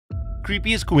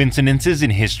Creepiest coincidences in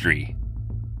history.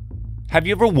 Have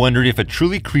you ever wondered if a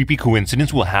truly creepy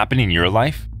coincidence will happen in your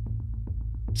life?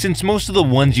 Since most of the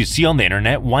ones you see on the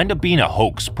internet wind up being a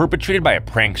hoax perpetrated by a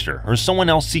prankster or someone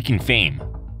else seeking fame.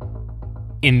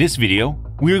 In this video,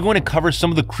 we are going to cover some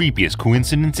of the creepiest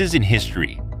coincidences in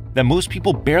history that most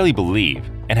people barely believe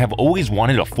and have always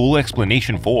wanted a full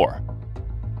explanation for.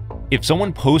 If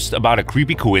someone posts about a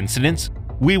creepy coincidence,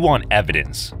 we want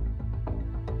evidence.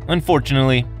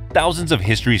 Unfortunately, thousands of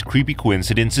history's creepy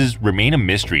coincidences remain a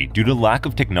mystery due to lack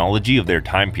of technology of their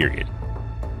time period.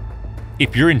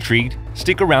 If you're intrigued,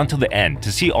 stick around till the end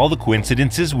to see all the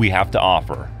coincidences we have to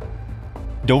offer.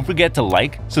 Don't forget to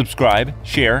like, subscribe,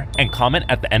 share, and comment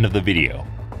at the end of the video.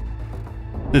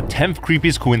 The 10th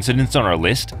creepiest coincidence on our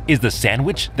list is the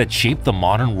sandwich that shaped the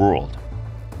modern world.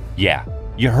 Yeah,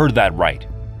 you heard that right.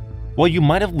 While you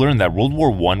might have learned that World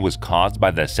War I was caused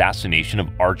by the assassination of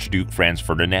Archduke Franz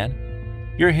Ferdinand,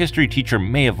 your history teacher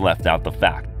may have left out the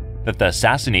fact that the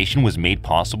assassination was made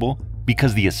possible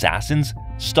because the assassins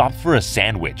stopped for a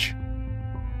sandwich.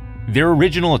 Their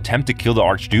original attempt to kill the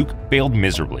Archduke failed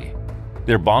miserably.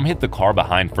 Their bomb hit the car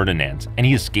behind Ferdinand's and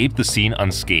he escaped the scene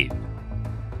unscathed.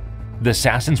 The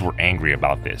assassins were angry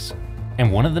about this,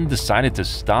 and one of them decided to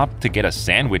stop to get a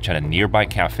sandwich at a nearby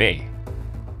cafe.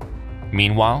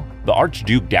 Meanwhile, the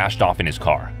Archduke dashed off in his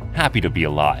car, happy to be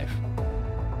alive.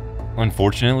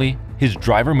 Unfortunately, his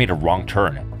driver made a wrong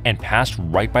turn and passed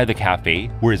right by the cafe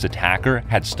where his attacker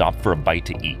had stopped for a bite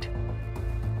to eat.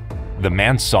 The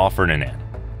man saw Ferdinand,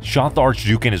 shot the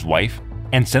Archduke and his wife,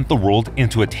 and sent the world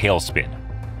into a tailspin.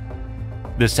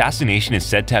 The assassination is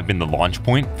said to have been the launch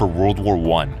point for World War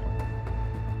I.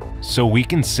 So we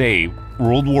can say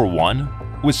World War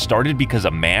I was started because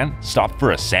a man stopped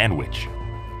for a sandwich.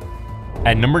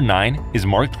 At number 9 is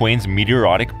Mark Twain's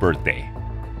meteoritic birthday.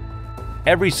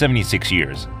 Every 76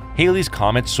 years, Halley's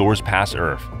Comet soars past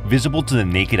Earth, visible to the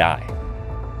naked eye.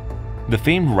 The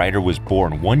famed writer was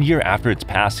born 1 year after its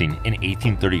passing in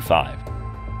 1835.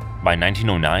 By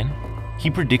 1909, he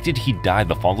predicted he'd die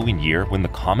the following year when the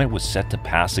comet was set to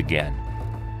pass again.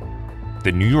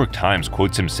 The New York Times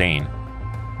quotes him saying,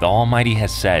 "The Almighty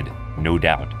has said, no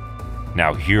doubt.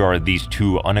 Now here are these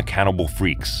two unaccountable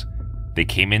freaks. They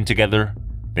came in together,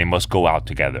 they must go out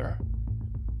together."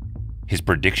 His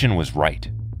prediction was right.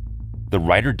 The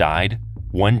writer died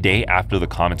 1 day after the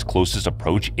comet's closest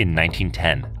approach in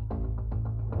 1910.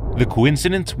 The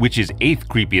coincidence, which is 8th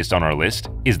creepiest on our list,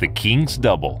 is the king's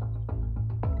double.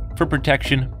 For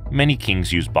protection, many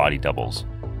kings use body doubles.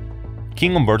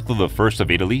 King Umberto I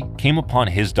of Italy came upon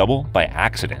his double by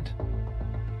accident.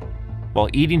 While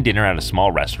eating dinner at a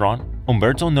small restaurant,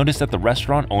 Umberto noticed that the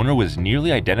restaurant owner was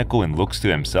nearly identical in looks to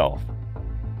himself.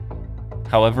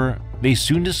 However, they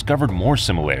soon discovered more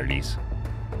similarities.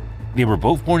 They were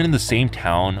both born in the same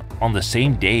town on the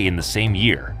same day in the same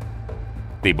year.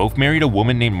 They both married a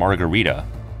woman named Margarita,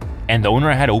 and the owner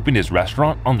had opened his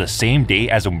restaurant on the same day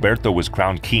as Umberto was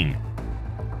crowned king.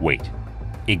 Wait,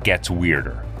 it gets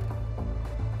weirder.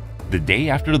 The day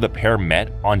after the pair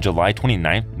met on July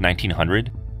 29,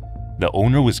 1900, the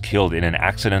owner was killed in an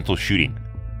accidental shooting.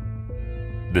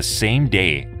 The same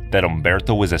day that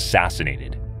Umberto was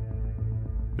assassinated.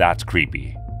 That's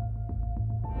creepy.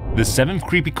 The 7th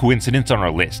creepy coincidence on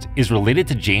our list is related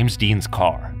to James Dean's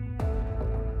car.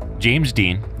 James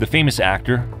Dean, the famous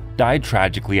actor, died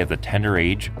tragically at the tender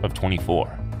age of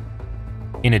 24.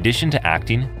 In addition to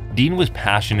acting, Dean was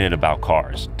passionate about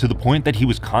cars to the point that he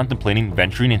was contemplating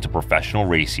venturing into professional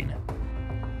racing.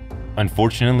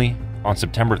 Unfortunately, on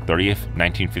September 30th,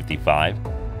 1955,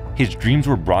 his dreams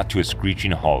were brought to a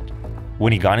screeching halt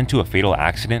when he got into a fatal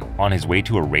accident on his way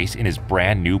to a race in his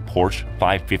brand new Porsche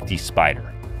 550 Spider.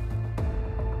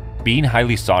 Being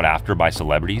highly sought after by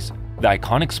celebrities, the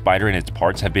iconic Spider and its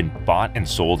parts have been bought and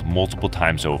sold multiple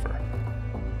times over.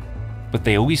 But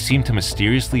they always seem to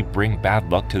mysteriously bring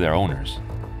bad luck to their owners.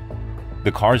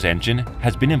 The car's engine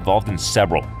has been involved in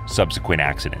several subsequent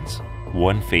accidents,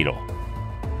 one fatal.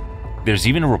 There's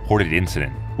even a reported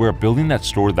incident where a building that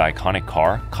stored the iconic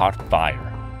car caught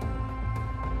fire.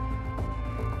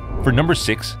 For number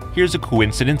 6, here's a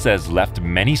coincidence that has left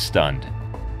many stunned.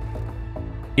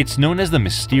 It's known as the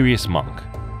mysterious monk.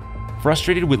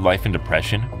 Frustrated with life and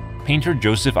depression, painter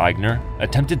Joseph Aigner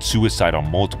attempted suicide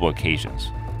on multiple occasions,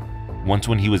 once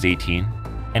when he was 18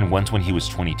 and once when he was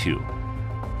 22.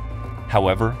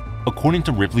 However, according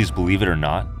to Ripley's Believe It or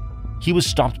Not, he was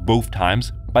stopped both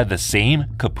times by the same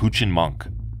Capuchin monk.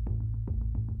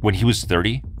 When he was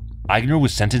 30, Aigner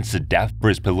was sentenced to death for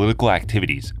his political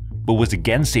activities, but was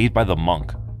again saved by the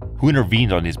monk, who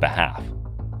intervened on his behalf.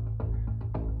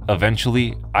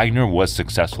 Eventually, Aigner was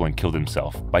successful and killed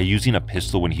himself by using a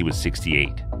pistol when he was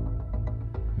 68.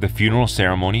 The funeral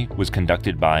ceremony was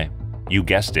conducted by, you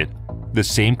guessed it, the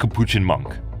same Capuchin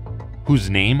monk, whose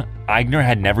name Aigner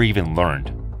had never even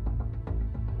learned.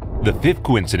 The fifth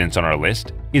coincidence on our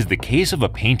list is the case of a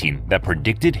painting that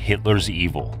predicted Hitler's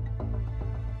evil.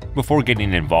 Before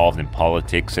getting involved in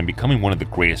politics and becoming one of the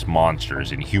greatest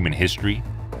monsters in human history,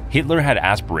 Hitler had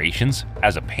aspirations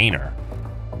as a painter.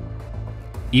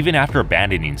 Even after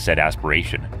abandoning said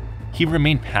aspiration, he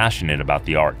remained passionate about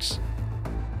the arts.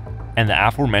 And the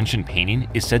aforementioned painting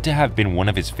is said to have been one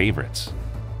of his favorites.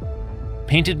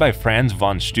 Painted by Franz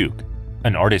von Stuck,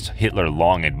 an artist Hitler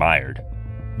long admired,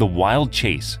 The Wild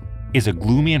Chase is a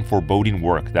gloomy and foreboding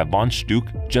work that von Stuck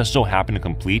just so happened to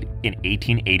complete in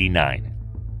 1889,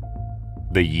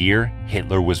 the year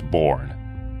Hitler was born.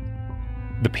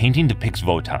 The painting depicts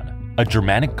Wotan, a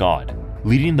Germanic god,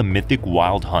 leading the mythic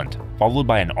wild hunt followed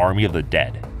by an army of the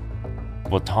dead.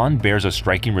 Wotan bears a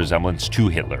striking resemblance to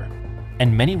Hitler,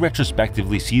 and many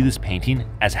retrospectively see this painting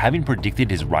as having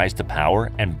predicted his rise to power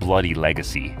and bloody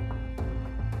legacy.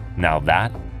 Now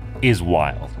that is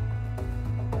wild.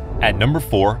 At number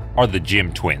 4 are the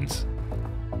Jim twins.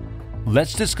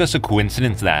 Let's discuss a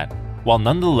coincidence that, while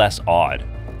nonetheless odd,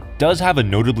 does have a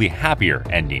notably happier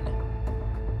ending.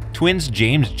 Twins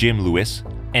James Jim Lewis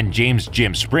and James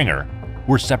Jim Springer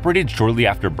were separated shortly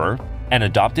after birth and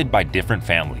adopted by different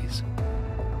families.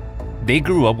 They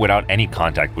grew up without any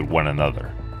contact with one another.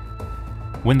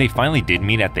 When they finally did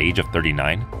meet at the age of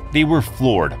 39, they were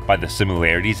floored by the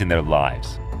similarities in their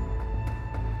lives.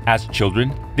 As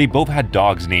children, they both had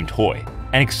dogs named Hoy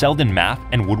and excelled in math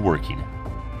and woodworking.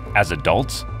 As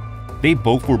adults, they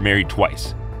both were married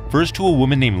twice, first to a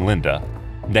woman named Linda,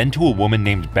 then to a woman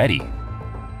named Betty.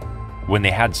 When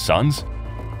they had sons,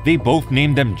 they both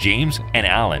named them James and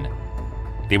Alan.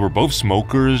 They were both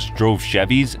smokers, drove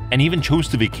Chevys, and even chose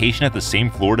to vacation at the same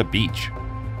Florida beach.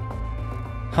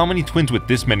 How many twins with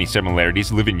this many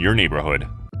similarities live in your neighborhood?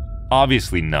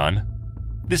 Obviously none.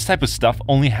 This type of stuff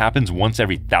only happens once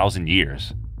every 1,000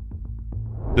 years.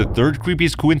 The third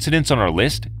creepiest coincidence on our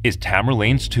list is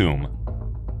Tamerlane's tomb.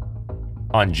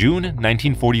 On June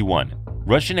 1941,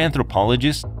 Russian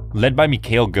anthropologists led by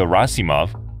Mikhail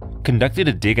Gerasimov conducted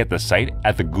a dig at the site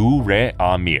at the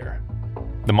Gu-Re-A-Mir.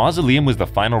 The mausoleum was the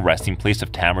final resting place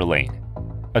of Tamerlane,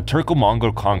 a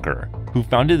Turco-Mongol conqueror who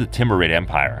founded the Timurid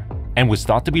Empire and was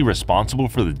thought to be responsible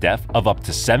for the death of up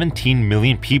to 17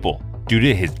 million people due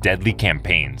to his deadly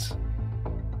campaigns.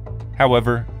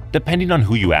 However, depending on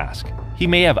who you ask, he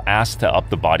may have asked to up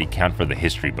the body count for the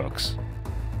history books.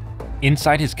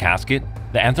 Inside his casket,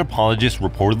 the anthropologists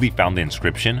reportedly found the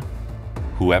inscription,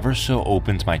 "Whoever so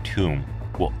opens my tomb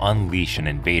will unleash an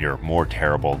invader more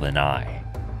terrible than I."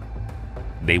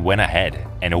 They went ahead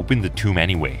and opened the tomb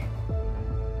anyway.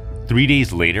 3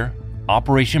 days later,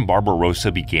 Operation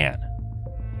Barbarossa began.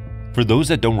 For those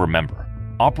that don't remember,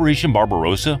 Operation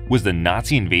Barbarossa was the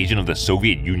Nazi invasion of the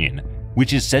Soviet Union,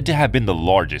 which is said to have been the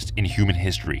largest in human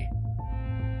history.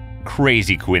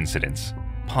 Crazy coincidence,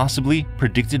 possibly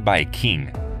predicted by a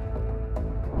king.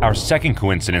 Our second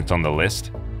coincidence on the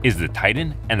list is the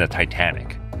Titan and the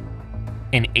Titanic.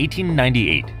 In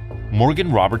 1898,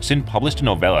 Morgan Robertson published a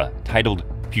novella titled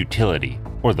Futility,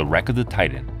 or The Wreck of the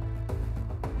Titan.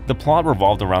 The plot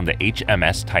revolved around the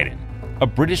HMS Titan, a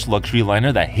British luxury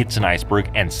liner that hits an iceberg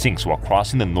and sinks while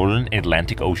crossing the northern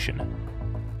Atlantic Ocean.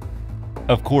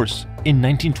 Of course, in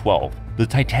 1912, the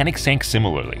Titanic sank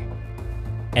similarly.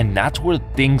 And that's where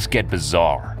things get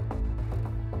bizarre.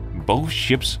 Both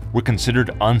ships were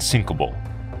considered unsinkable.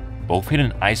 Both hit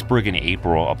an iceberg in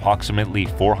April approximately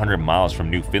 400 miles from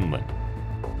Newfoundland.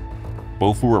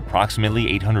 Both were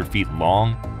approximately 800 feet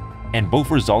long, and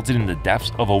both resulted in the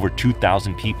deaths of over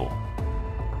 2,000 people.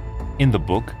 In the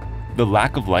book, the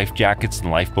lack of life jackets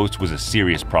and lifeboats was a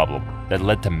serious problem that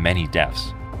led to many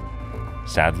deaths.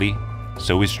 Sadly,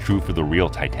 so is true for the real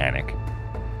Titanic.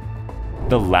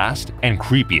 The last and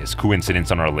creepiest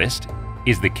coincidence on our list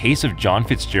is the case of John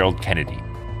Fitzgerald Kennedy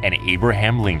and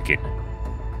Abraham Lincoln.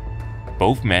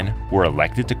 Both men were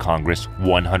elected to Congress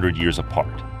 100 years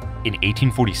apart, in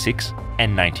 1846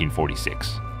 and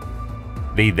 1946.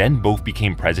 They then both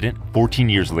became president 14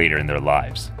 years later in their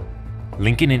lives.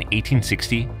 Lincoln in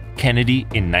 1860, Kennedy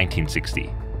in 1960.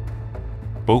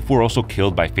 Both were also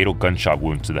killed by fatal gunshot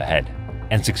wounds to the head,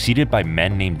 and succeeded by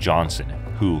men named Johnson,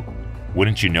 who,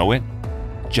 wouldn't you know it,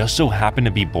 just so happened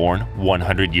to be born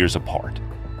 100 years apart.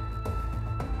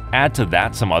 Add to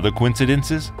that some other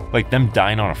coincidences, like them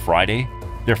dying on a Friday,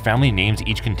 their family names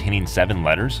each containing 7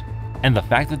 letters, and the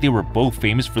fact that they were both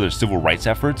famous for their civil rights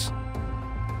efforts,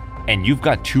 and you've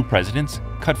got 2 presidents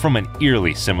cut from an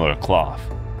eerily similar cloth.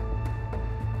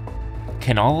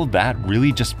 Can all of that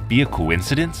really just be a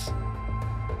coincidence?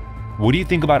 What do you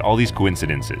think about all these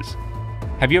coincidences?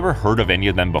 Have you ever heard of any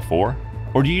of them before?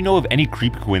 Or do you know of any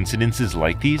creepy coincidences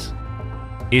like these?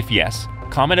 If yes,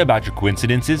 comment about your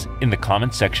coincidences in the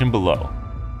comment section below.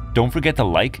 Don't forget to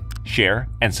like, share,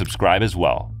 and subscribe as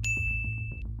well.